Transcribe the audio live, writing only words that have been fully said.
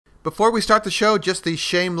Before we start the show, just the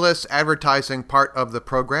shameless advertising part of the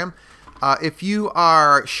program. If you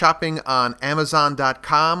are shopping on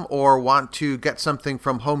Amazon.com or want to get something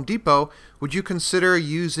from Home Depot, would you consider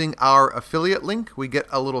using our affiliate link? We get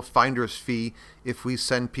a little finder's fee if we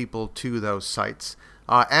send people to those sites.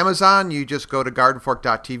 Amazon, you just go to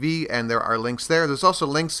gardenfork.tv and there are links there. There's also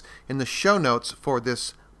links in the show notes for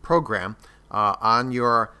this program. On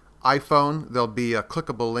your iPhone, there'll be a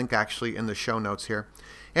clickable link actually in the show notes here.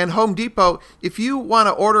 And Home Depot, if you want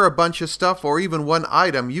to order a bunch of stuff or even one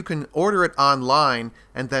item, you can order it online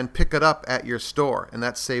and then pick it up at your store, and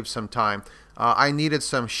that saves some time. I needed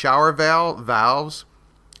some shower valves,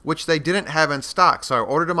 which they didn't have in stock, so I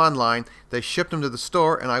ordered them online. They shipped them to the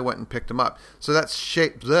store, and I went and picked them up. So that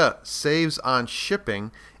saves on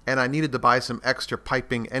shipping, and I needed to buy some extra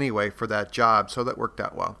piping anyway for that job, so that worked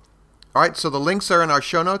out well. All right, so the links are in our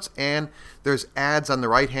show notes, and there's ads on the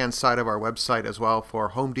right-hand side of our website as well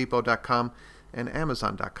for HomeDepot.com and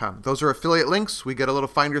Amazon.com. Those are affiliate links. We get a little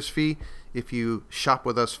finder's fee if you shop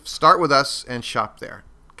with us. Start with us and shop there.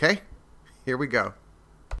 Okay? Here we go.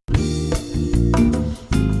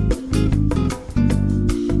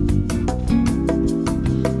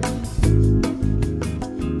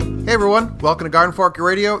 Hey everyone, welcome to Garden Fork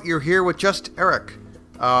Radio. You're here with just Eric.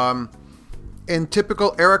 In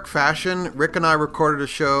typical Eric fashion, Rick and I recorded a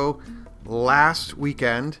show last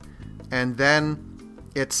weekend, and then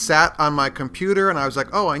it sat on my computer, and I was like,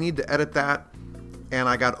 oh, I need to edit that, and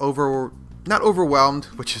I got not overwhelmed,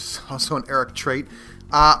 which is also an Eric trait.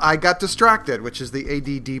 I got distracted, which is the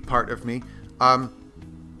ADD part of me, and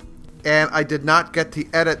I did not get to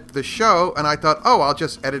edit the show, and I thought, oh, I'll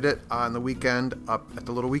just edit it on the weekend up at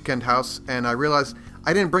the little weekend house, and I realized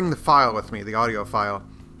I didn't bring the file with me, the audio file.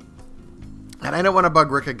 And I don't want to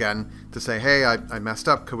bug Rick again to say, hey, I messed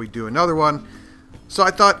up. Could we do another one? So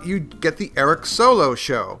I thought you'd get the Eric solo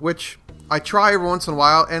show, which I try every once in a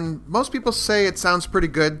while. And most people say it sounds pretty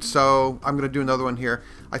good, so I'm going to do another one here.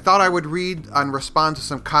 I thought I would read and respond to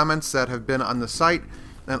some comments that have been on the site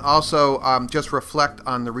and also just reflect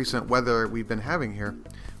on the recent weather we've been having here.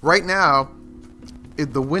 Right now,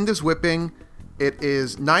 the wind is whipping. It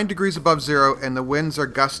is 9 degrees above zero, and the winds are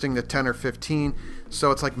gusting to 10 or 15. So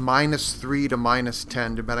it's like -3 to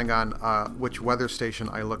 -10, depending on which weather station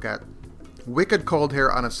I look at. Wicked cold here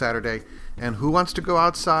on a Saturday. And who wants to go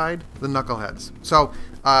outside? The knuckleheads. So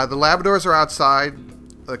the Labradors are outside.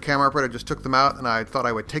 The camera operator just took them out, and I thought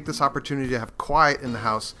I would take this opportunity to have quiet in the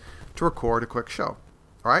house to record a quick show.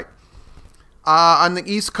 All right? On the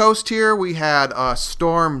East Coast here, we had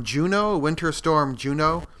Storm Juno, Winter Storm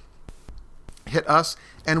Juno, hit us.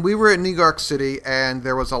 And we were in New York City, and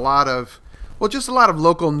there was a lot of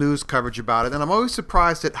local news coverage about it. And I'm always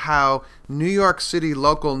surprised at how New York City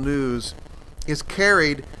local news is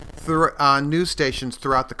carried through news stations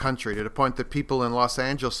throughout the country, to the point that people in Los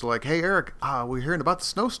Angeles are like, hey, Eric, we're hearing about the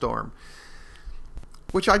snowstorm.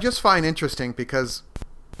 Which I just find interesting because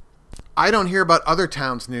I don't hear about other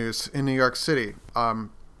towns' news in New York City.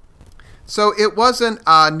 So it wasn't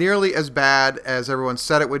nearly as bad as everyone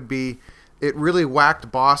said it would be. It really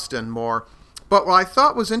whacked Boston more. But what I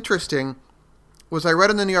thought was interesting was I read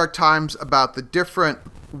in the New York Times about the different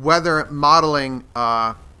weather modeling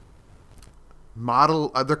they're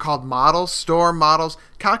called models, storm models,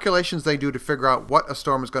 calculations they do to figure out what a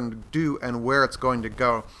storm is going to do and where it's going to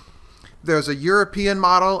go. There's a European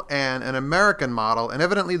model and an American model, and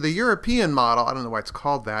evidently the European model, I don't know why it's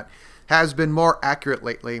called that, has been more accurate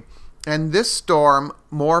lately. And this storm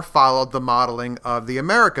more followed the modeling of the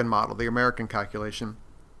American model, the American calculation.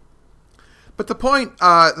 But the point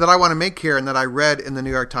that I want to make here, and that I read in the New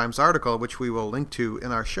York Times article, which we will link to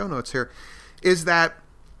in our show notes here, is that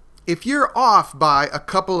if you're off by a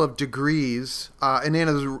couple of degrees, and in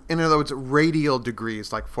other words, radial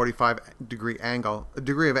degrees, like 45-degree angle, a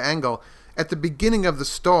degree of angle, at the beginning of the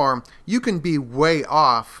storm, you can be way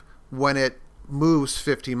off when it moves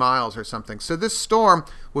 50 miles or something. So this storm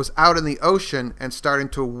was out in the ocean and starting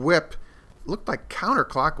to whip, looked like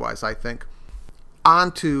counterclockwise, I think,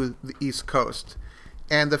 onto the East Coast.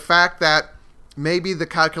 And the fact that maybe the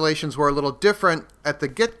calculations were a little different at the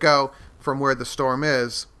get-go from where the storm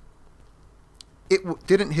is, it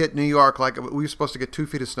didn't hit New York like we were supposed to get 2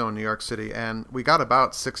 feet of snow in New York City, and we got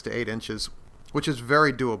about 6 to 8 inches, which is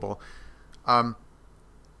very doable.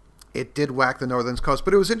 It did whack the northern coast,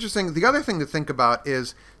 but it was interesting. The other thing to think about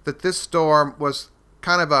is that this storm was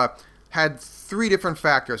kind of had 3 different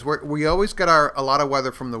factors. We always get a lot of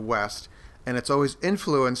weather from the west, and it's always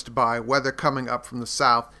influenced by weather coming up from the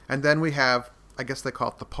south. And then we have, I guess they call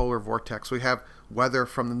it the polar vortex. We have weather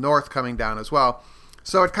from the north coming down as well.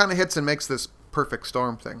 So it kind of hits and makes this perfect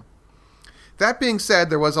storm thing. That being said,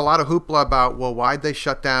 there was a lot of hoopla about, well, why'd they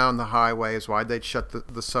shut down the highways? Why'd they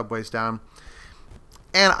shut the subways down?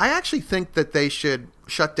 And I actually think that they should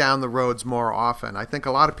shut down the roads more often. I think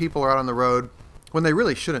a lot of people are out on the road when they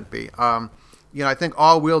really shouldn't be. I think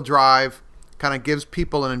all-wheel drive kind of gives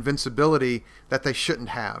people an invincibility that they shouldn't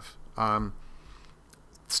have.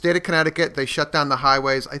 State of Connecticut, they shut down the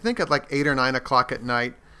highways, I think at like 8 or 9 o'clock at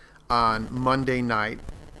night on Monday night.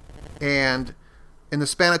 And in the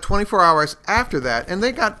span of 24 hours after that, and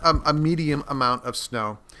they got a medium amount of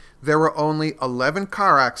snow, there were only 11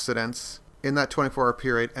 car accidents in that 24-hour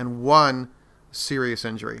period and 1 serious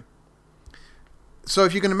injury. So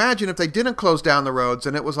if you can imagine, if they didn't close down the roads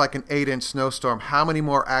and it was like an 8-inch snowstorm, how many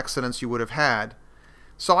more accidents you would have had.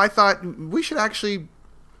 So I thought we should actually,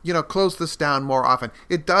 close this down more often.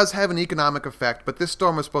 It does have an economic effect, but this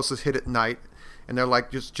storm was supposed to hit at night, and they're like,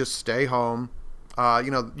 just stay home. There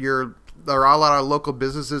are a lot of local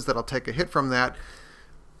businesses that'll take a hit from that.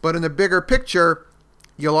 But in the bigger picture,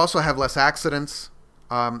 you'll also have less accidents,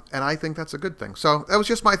 and I think that's a good thing. So that was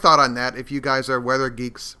just my thought on that. If you guys are weather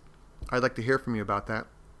geeks, I'd like to hear from you about that.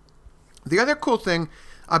 The other cool thing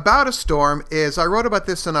about a storm is, I wrote about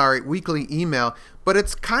this in our weekly email, but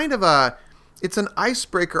it's kind of it's an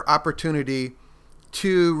icebreaker opportunity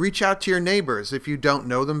to reach out to your neighbors if you don't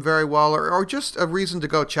know them very well, or just a reason to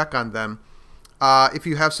go check on them. If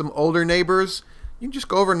you have some older neighbors, you can just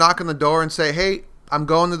go over, knock on the door and say, hey, I'm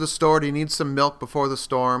going to the store. Do you need some milk before the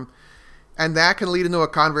storm? And that can lead into a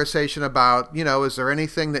conversation about, is there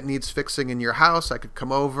anything that needs fixing in your house? I could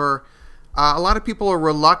come over. A lot of people are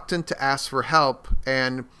reluctant to ask for help.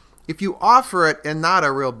 And if you offer it in not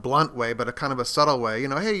a real blunt way, but a kind of a subtle way,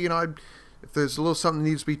 hey, if there's a little something that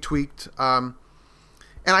needs to be tweaked.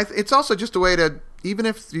 It's also just a way to, even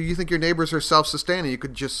if you think your neighbors are self-sustaining, you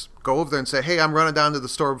could just go over there and say, hey, I'm running down to the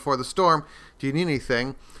store before the storm. Do you need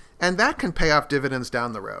anything? And that can pay off dividends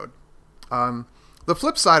down the road. The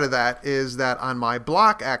flip side of that is that on my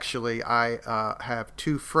block, actually, I have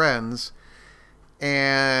 2 friends,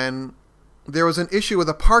 and there was an issue with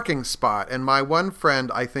a parking spot. And my one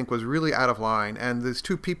friend, I think, was really out of line. And these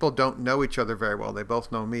 2 people don't know each other very well. They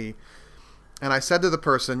both know me. And I said to the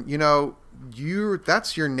person,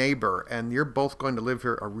 that's your neighbor, and you're both going to live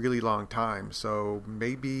here a really long time. So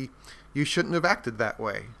maybe you shouldn't have acted that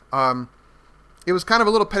way. It was kind of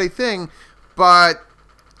a little petty thing, but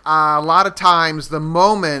a lot of times the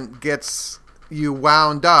moment gets you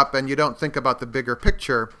wound up and you don't think about the bigger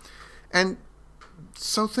picture. And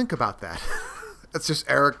so think about that. It's just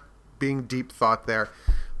Eric being deep thought there.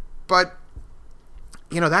 But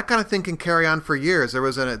that kind of thing can carry on for years. There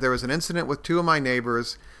was an incident with 2 of my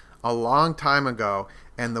neighbors a long time ago,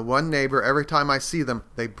 and the one neighbor, every time I see them,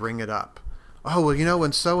 they bring it up. Oh, well,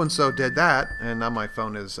 when so-and-so did that, and now my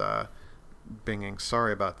phone is binging.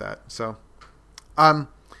 Sorry about that. So,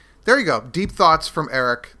 there you go. Deep thoughts from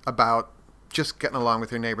Eric about just getting along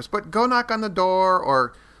with your neighbors. But go knock on the door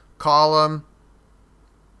or call them.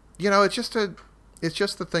 It's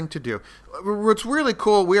just the thing to do. What's really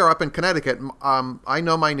cool, we are up in Connecticut. I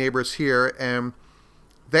know my neighbors here, and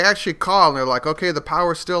they actually call, and they're like, okay, the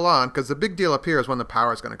power's still on, because the big deal up here is when the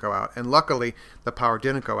power is going to go out. And luckily, the power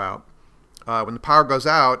didn't go out. When the power goes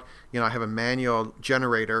out, I have a manual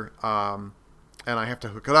generator, and I have to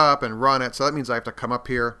hook it up and run it. So that means I have to come up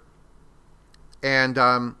here. And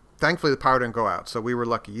thankfully, the power didn't go out. So we were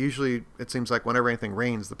lucky. Usually, it seems like whenever anything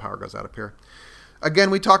rains, the power goes out up here.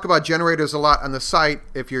 Again, we talk about generators a lot on the site.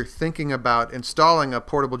 If you're thinking about installing a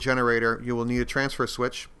portable generator, you will need a transfer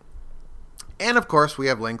switch. And of course, we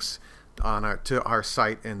have links to our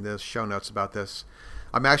site in the show notes about this.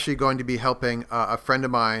 I'm actually going to be helping a friend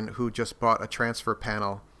of mine who just bought a transfer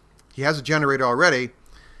panel. He has a generator already,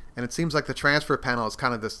 and it seems like the transfer panel is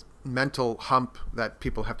kind of this mental hump that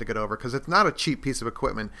people have to get over, because it's not a cheap piece of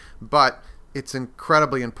equipment, but it's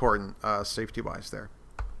incredibly important safety-wise there.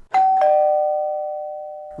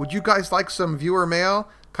 Would you guys like some viewer mail?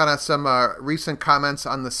 Kind of some recent comments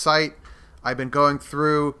on the site. I've been going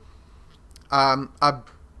through a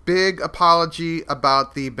big apology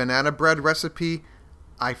about the banana bread recipe.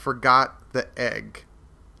 I forgot the egg.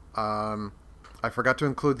 I forgot to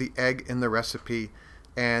include the egg in the recipe.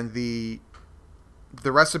 And the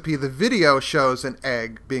recipe, the video shows an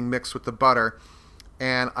egg being mixed with the butter.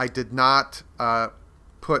 And I did not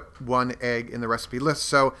put 1 egg in the recipe list.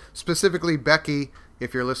 So specifically, Becky,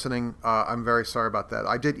 if you're listening, I'm very sorry about that.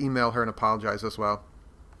 I did email her and apologize as well.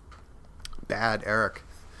 Bad, Eric.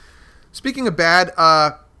 Speaking of bad,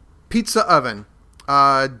 pizza oven.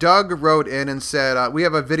 Doug wrote in and said, we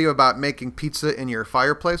have a video about making pizza in your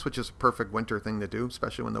fireplace, which is a perfect winter thing to do,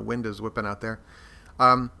 especially when the wind is whipping out there.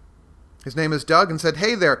 His name is Doug, and said,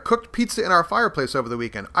 "Hey there, cooked pizza in our fireplace over the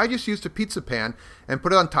weekend. I just used a pizza pan and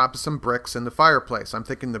put it on top of some bricks in the fireplace." I'm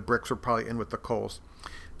thinking the bricks were probably in with the coals.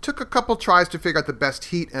 "Took a couple tries to figure out the best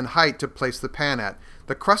heat and height to place the pan at.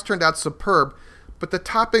 The crust turned out superb, but the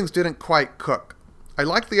toppings didn't quite cook. I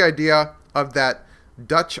like the idea of that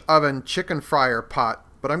Dutch oven chicken fryer pot,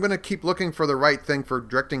 but I'm going to keep looking for the right thing for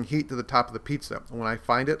directing heat to the top of the pizza. When I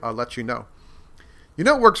find it, I'll let you know." You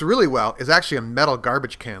know what works really well is actually a metal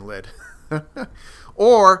garbage can lid.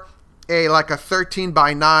 Or like a 13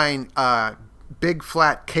 by 9 big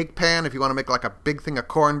flat cake pan if you want to make like a big thing of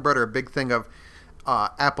cornbread or a big thing of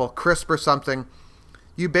apple crisp or something.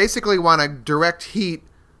 You basically want to direct heat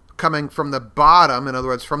coming from the bottom, in other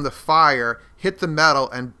words, from the fire, hit the metal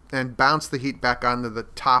and bounce the heat back onto the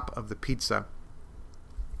top of the pizza.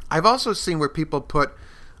 I've also seen where people put,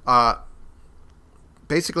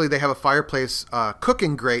 basically they have a fireplace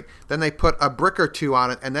cooking grate, then they put a brick or two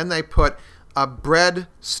on it, and then they put a bread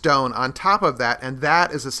stone on top of that, and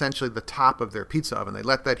that is essentially the top of their pizza oven. They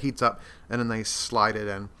let that heat up, and then they slide it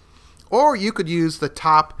in. Or you could use the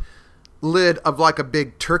top lid of like a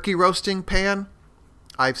big turkey roasting pan.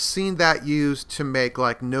 I've seen that used to make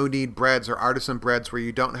like no-knead breads or artisan breads where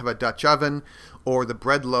you don't have a Dutch oven, or the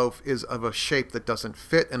bread loaf is of a shape that doesn't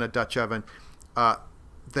fit in a Dutch oven.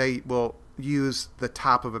 They will use the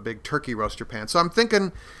top of a big turkey roaster pan. So I'm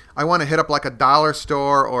thinking I want to hit up like a dollar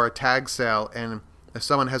store or a tag sale, and if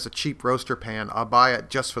someone has a cheap roaster pan, I'll buy it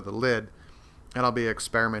just for the lid, and I'll be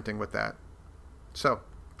experimenting with that. So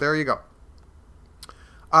there you go.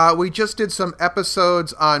 We just did some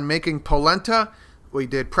episodes on making polenta. We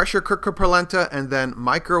did pressure cooker polenta and then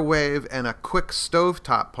microwave and a quick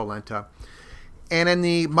stovetop polenta. And in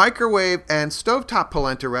the microwave and stovetop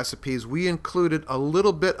polenta recipes, we included a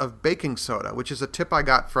little bit of baking soda, which is a tip I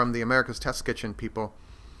got from the America's Test Kitchen people.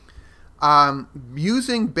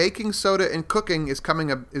 Using baking soda in cooking is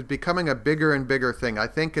becoming a bigger and bigger thing. I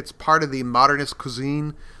think it's part of the modernist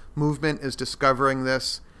cuisine movement is discovering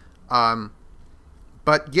this.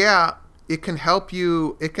 But yeah, it can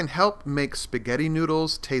help make spaghetti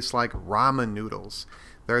noodles taste like ramen noodles.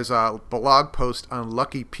 There's a blog post on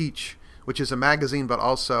Lucky Peach, which is a magazine but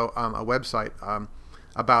also a website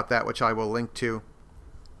about that, which I will link to.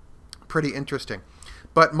 Pretty interesting.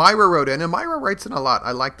 But Myra wrote in, and Myra writes in a lot.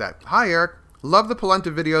 I like that. "Hi, Eric. Love the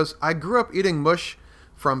polenta videos. I grew up eating mush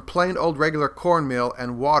from plain old regular cornmeal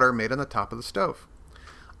and water made on the top of the stove.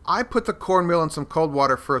 I put the cornmeal in some cold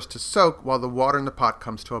water first to soak while the water in the pot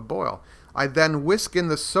comes to a boil. I then whisk in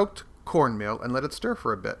the soaked cornmeal and let it stir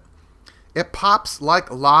for a bit. It pops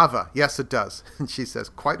like lava." Yes, it does. And she says,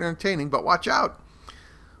 "Quite entertaining, but watch out.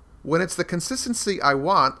 When it's the consistency I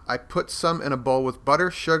want, I put some in a bowl with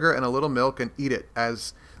butter, sugar, and a little milk and eat it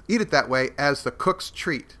that way as the cook's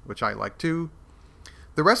treat," which I like too.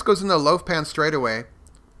 "The rest goes in the loaf pan straight away,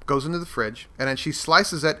 goes into the fridge, and then she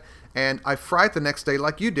slices it, and I fry it the next day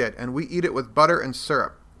like you did, and we eat it with butter and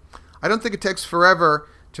syrup. I don't think it takes forever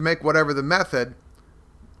to make whatever the method,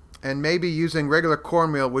 and maybe using regular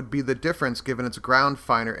cornmeal would be the difference given it's ground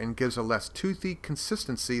finer and gives a less toothy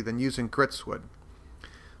consistency than using grits would.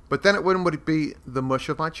 But then it wouldn't be the mush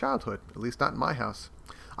of my childhood, at least not in my house.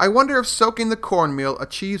 I wonder if soaking the cornmeal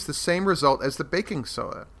achieves the same result as the baking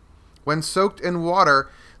soda. When soaked in water,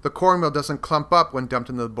 the cornmeal doesn't clump up when dumped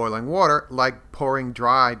into the boiling water like pouring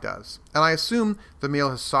dry does. And I assume the meal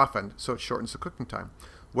has softened, so it shortens the cooking time.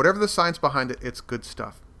 Whatever the science behind it, it's good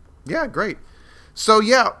stuff." Yeah, great. So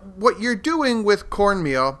yeah, what you're doing with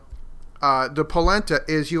cornmeal, the polenta,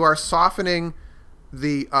 is you are softening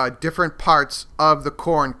the different parts of the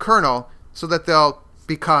corn kernel so that they'll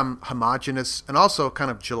become homogeneous and also kind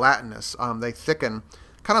of gelatinous. They thicken,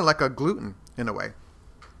 kind of like a gluten in a way.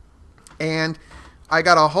 And I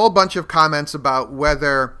got a whole bunch of comments about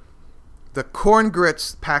whether the corn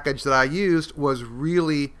grits package that I used was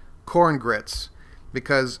really corn grits.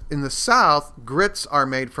 Because in the South, grits are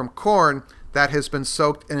made from corn that has been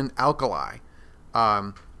soaked in an alkali.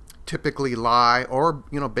 Typically lye, or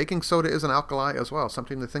baking soda is an alkali as well.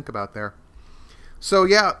 Something to think about there. So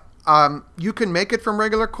yeah, you can make it from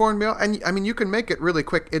regular cornmeal, and I mean you can make it really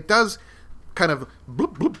quick. It does kind of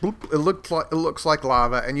bloop, bloop, bloop. It looks like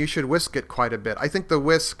lava, and you should whisk it quite a bit. I think the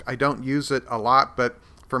whisk, I don't use it a lot, but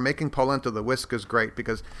for making polenta, the whisk is great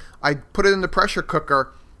because I put it in the pressure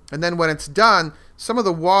cooker, and then when it's done, some of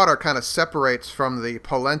the water kind of separates from the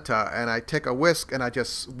polenta, and I take a whisk and I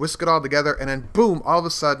just whisk it all together, and then boom, all of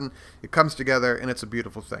a sudden it comes together and it's a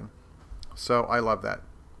beautiful thing. So I love that.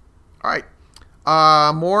 All right,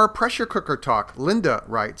 more pressure cooker talk. Linda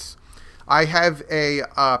writes, "I have a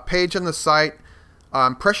page on the site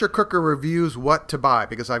Pressure cooker reviews, what to buy,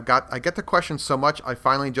 because I get the question so much. I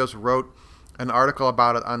finally just wrote an article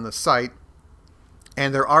about it on the site,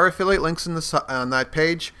 and there are affiliate links on that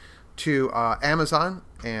page to Amazon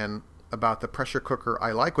and about the pressure cooker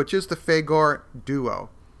I like, which is the Fagor Duo.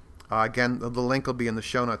 Again, the link will be in the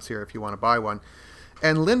show notes here if you want to buy one.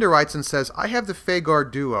 And Linda writes and says, I have the Fagor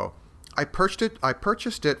Duo. I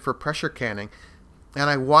purchased it for pressure canning, and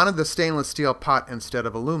I wanted the stainless steel pot instead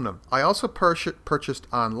of aluminum. I also purchased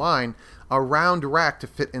online a round rack to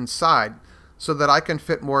fit inside so that I can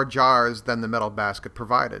fit more jars than the metal basket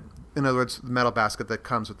provided. In other words, the metal basket that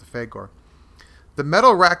comes with the Fagor. The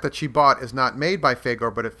metal rack that she bought is not made by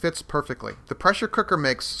Fagor, but it fits perfectly. The pressure cooker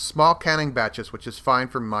makes small canning batches, which is fine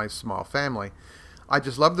for my small family. I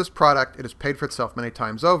just love this product. It has paid for itself many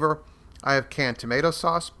times over. I have canned tomato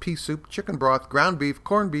sauce, pea soup, chicken broth, ground beef,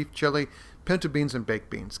 corned beef, chili, pinto beans, and baked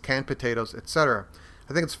beans, canned potatoes, etc.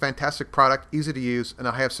 I think it's a fantastic product, easy to use, and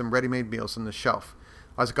I have some ready-made meals on the shelf.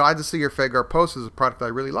 I was glad to see your Fagor post as a product I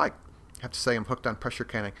really like. I have to say I'm hooked on pressure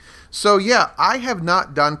canning. So yeah, I have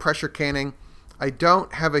not done pressure canning. I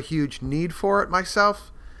don't have a huge need for it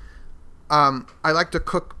myself. I like to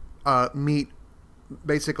cook meat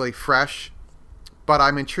basically fresh, but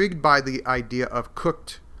I'm intrigued by the idea of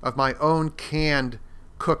my own canned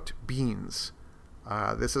cooked beans.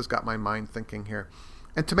 This has got my mind thinking here.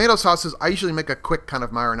 And tomato sauces, I usually make a quick kind of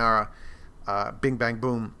marinara, bing bang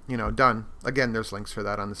boom, done. Again, there's links for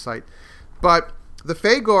that on the site. But the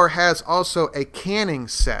Fagor has also a canning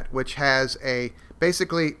set, which has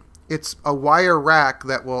basically it's a wire rack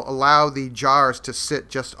that will allow the jars to sit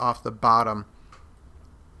just off the bottom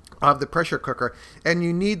of the pressure cooker. And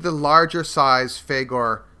you need the larger size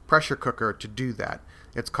Fagor pressure cooker to do that.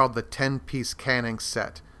 It's called the 10-piece canning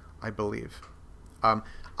set, I believe.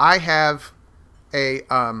 I have a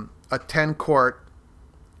 10-quart,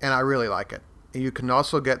 and I really like it. You can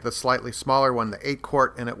also get the slightly smaller one, the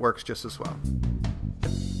 8-quart, and it works just as well.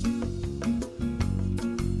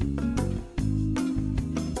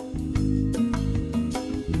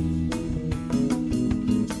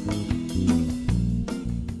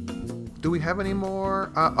 Do we have any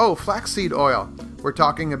more? Flaxseed oil. We're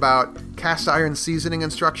talking about cast iron seasoning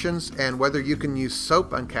instructions and whether you can use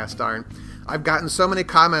soap on cast iron. I've gotten so many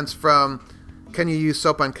comments from, can you use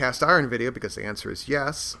soap on cast iron video? Because the answer is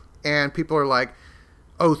yes. And people are like,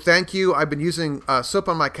 oh, thank you. I've been using soap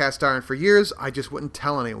on my cast iron for years. I just wouldn't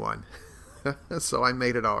tell anyone. So I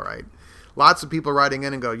made it all right. Lots of people writing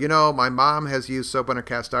in and go, my mom has used soap on her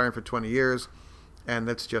cast iron for 20 years, and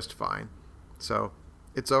that's just fine. So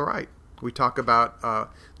it's all right. We talk about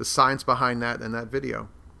the science behind that in that video.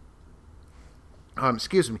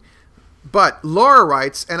 Excuse me. But Laura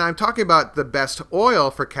writes, and I'm talking about the best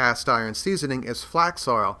oil for cast iron seasoning is flax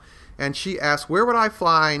oil. And she asks, where would I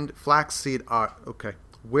find flaxseed oil? Okay.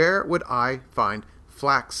 Where would I find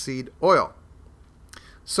flaxseed oil?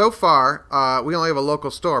 So far, we only have a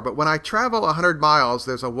local store. But when I travel 100 miles,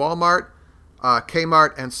 there's a Walmart,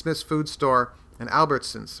 Kmart, and Smith's Food Store, and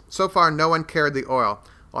Albertsons. So far, no one carried the oil.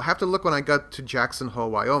 I'll have to look when I get to Jackson Hole,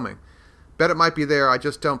 Wyoming. Bet it might be there. I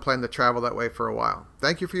just don't plan to travel that way for a while.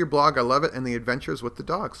 Thank you for your blog. I love it. And the adventures with the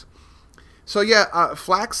dogs. So yeah,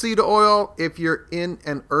 flaxseed oil, if you're in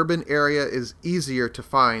an urban area, is easier to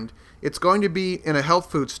find. It's going to be in a health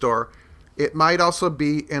food store. It might also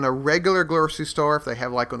be in a regular grocery store if they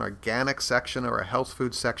have like an organic section or a health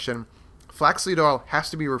food section. Flaxseed oil has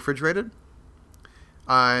to be refrigerated.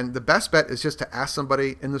 And the best bet is just to ask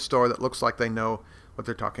somebody in the store that looks like they know what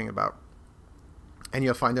they're talking about, and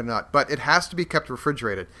you'll find it or not. But it has to be kept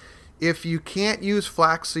refrigerated. If you can't use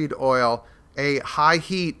flaxseed oil, a high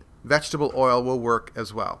heat vegetable oil will work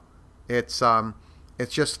as well. It's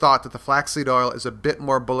just thought that the flaxseed oil is a bit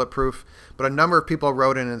more bulletproof, but a number of people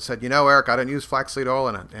wrote in and said, Eric, I don't use flaxseed oil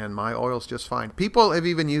in it, and my oil's just fine. People have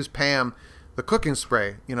even used Pam, the cooking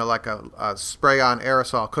spray, like a spray-on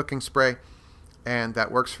aerosol cooking spray, and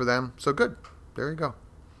that works for them. So good. There you go.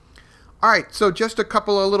 All right, so just a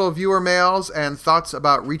couple of little viewer mails and thoughts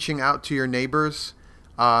about reaching out to your neighbors.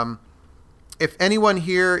 If anyone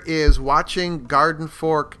here is watching Garden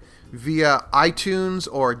Fork via iTunes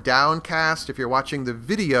or Downcast, if you're watching the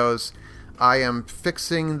videos, I am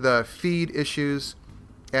fixing the feed issues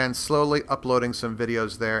and slowly uploading some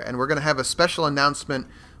videos there. And we're going to have a special announcement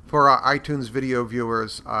for our iTunes video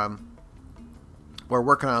viewers. We're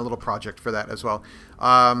working on a little project for that as well.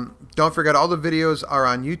 Don't forget, all the videos are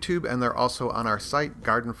on YouTube, and they're also on our site,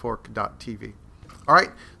 gardenfork.tv. All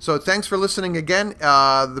right, so thanks for listening again.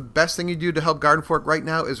 The best thing you do to help Garden Fork right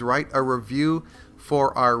now is write a review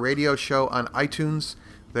for our radio show on iTunes.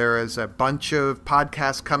 There is a bunch of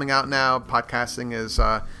podcasts coming out now. Podcasting is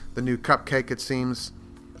the new cupcake, it seems.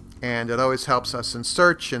 And it always helps us in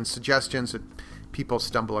search and suggestions that people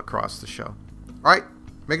stumble across the show. All right,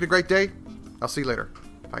 make it a great day. I'll see you later.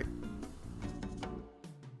 Bye.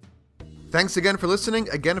 Thanks again for listening.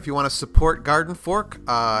 Again, if you want to support Garden Fork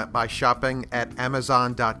by shopping at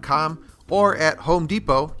Amazon.com or at Home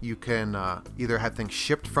Depot, you can either have things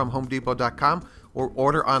shipped from HomeDepot.com or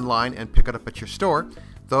order online and pick it up at your store.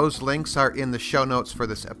 Those links are in the show notes for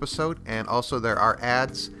this episode, and also there are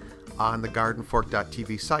ads on the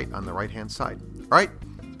gardenfork.tv site on the right-hand side. All right,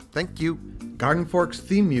 thank you. Garden Fork's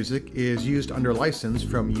theme music is used under license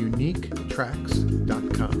from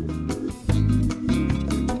uniquetracks.com.